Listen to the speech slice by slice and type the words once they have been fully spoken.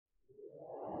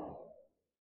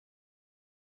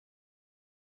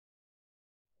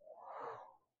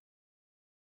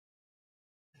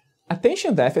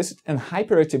Attention deficit and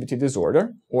hyperactivity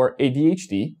disorder, or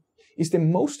ADHD, is the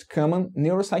most common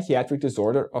neuropsychiatric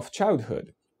disorder of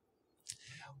childhood.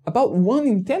 About 1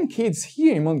 in 10 kids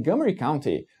here in Montgomery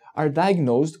County are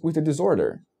diagnosed with the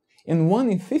disorder, and 1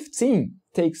 in 15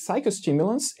 take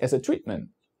psychostimulants as a treatment.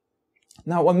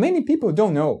 Now, what many people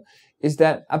don't know is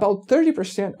that about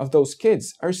 30% of those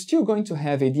kids are still going to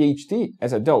have ADHD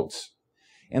as adults,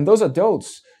 and those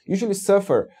adults usually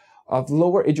suffer of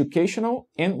lower educational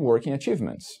and working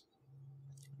achievements.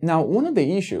 Now, one of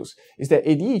the issues is that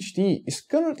ADHD is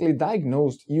currently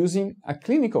diagnosed using a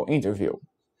clinical interview.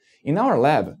 In our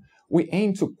lab, we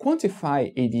aim to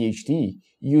quantify ADHD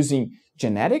using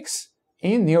genetics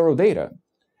and neural data,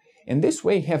 and this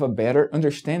way have a better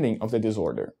understanding of the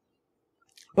disorder.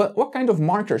 But what kind of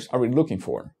markers are we looking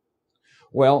for?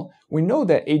 Well, we know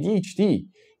that ADHD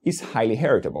is highly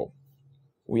heritable.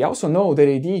 We also know that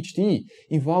ADHD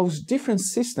involves different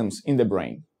systems in the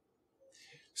brain.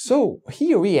 So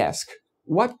here we ask,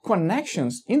 what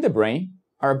connections in the brain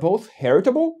are both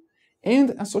heritable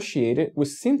and associated with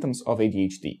symptoms of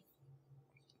ADHD?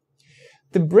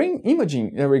 The brain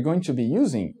imaging that we're going to be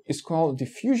using is called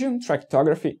diffusion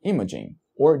tractography imaging,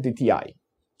 or DTI.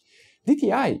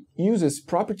 DTI uses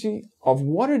property of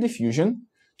water diffusion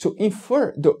to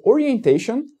infer the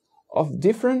orientation of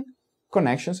different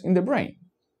connections in the brain.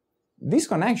 These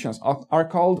connections are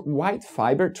called white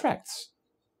fiber tracts.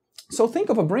 So think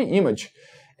of a brain image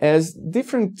as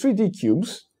different 3D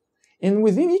cubes, and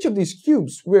within each of these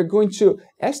cubes we're going to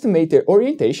estimate their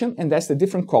orientation, and that's the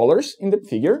different colors in the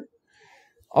figure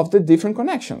of the different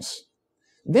connections.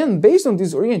 Then based on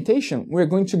this orientation we're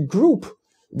going to group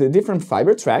the different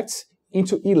fiber tracts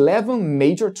into 11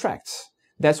 major tracts.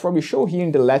 That's what we show here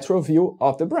in the lateral view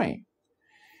of the brain.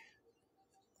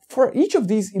 For each of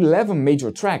these 11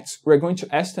 major tracts, we're going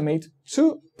to estimate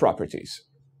 2 properties.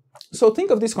 So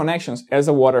think of these connections as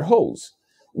a water hose.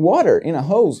 Water in a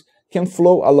hose can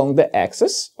flow along the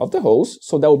axis of the hose,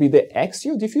 so that will be the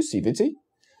axial diffusivity,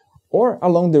 or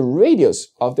along the radius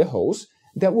of the hose,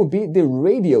 that will be the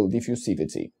radial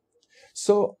diffusivity.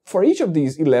 So for each of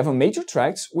these 11 major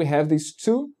tracts, we have these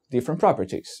 2 different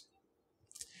properties.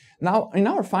 Now, in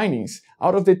our findings,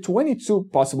 out of the 22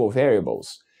 possible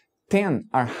variables, 10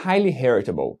 are highly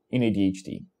heritable in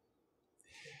ADHD.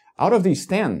 Out of these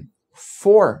 10,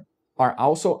 4 are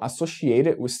also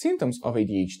associated with symptoms of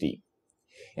ADHD.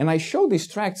 And I show these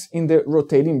tracts in the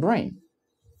rotating brain.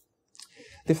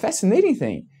 The fascinating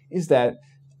thing is that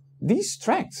these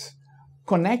tracts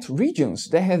connect regions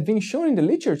that have been shown in the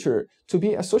literature to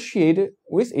be associated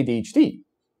with ADHD.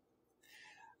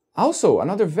 Also,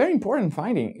 another very important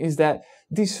finding is that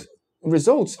these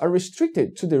results are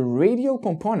restricted to the radial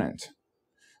component.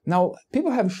 Now,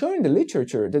 people have shown in the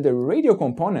literature that the radial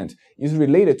component is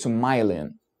related to myelin.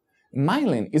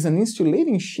 Myelin is an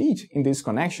insulating sheet in these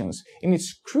connections, and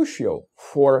it's crucial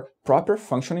for proper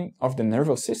functioning of the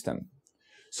nervous system.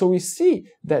 So we see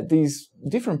that these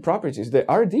different properties,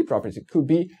 the RD property, could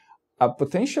be a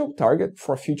potential target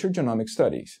for future genomic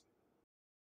studies.